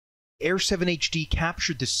Air 7 HD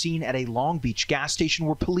captured the scene at a Long Beach gas station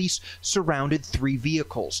where police surrounded 3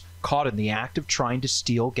 vehicles, caught in the act of trying to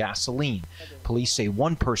steal gasoline. Police say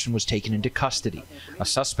one person was taken into custody. A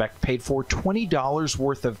suspect paid for $20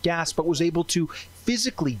 worth of gas but was able to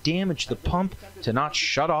physically damage the pump to not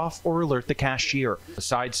shut off or alert the cashier.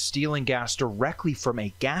 Besides stealing gas directly from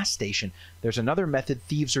a gas station, there's another method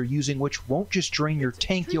thieves are using which won't just drain your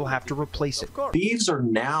tank, you'll have to replace it. Thieves are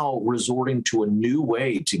now resorting to a new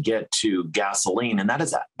way to get to gasoline, and that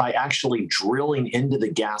is by actually drilling into the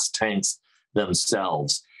gas tanks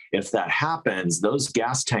themselves. If that happens, those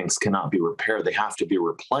gas tanks cannot be repaired. They have to be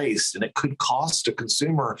replaced, and it could cost a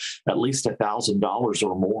consumer at least $1,000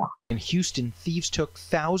 or more. In Houston, thieves took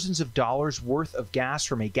thousands of dollars worth of gas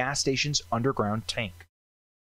from a gas station's underground tank.